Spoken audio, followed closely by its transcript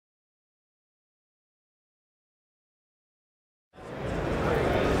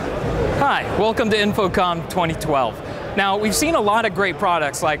Hi, welcome to InfoComm 2012. Now, we've seen a lot of great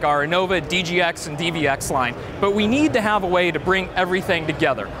products like our Innova DGX and DVX line, but we need to have a way to bring everything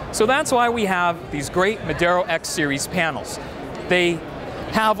together. So that's why we have these great Modero X Series panels. They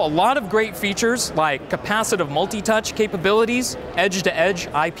have a lot of great features like capacitive multi-touch capabilities, edge-to-edge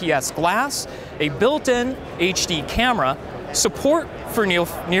IPS glass, a built-in HD camera, support for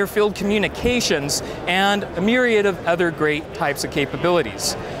near-field communications, and a myriad of other great types of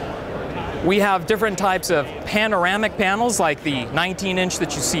capabilities. We have different types of panoramic panels like the 19-inch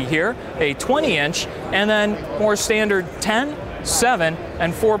that you see here, a 20-inch, and then more standard 10, 7,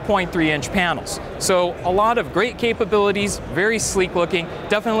 and 4.3-inch panels. So a lot of great capabilities, very sleek looking.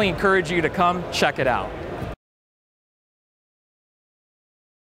 Definitely encourage you to come check it out.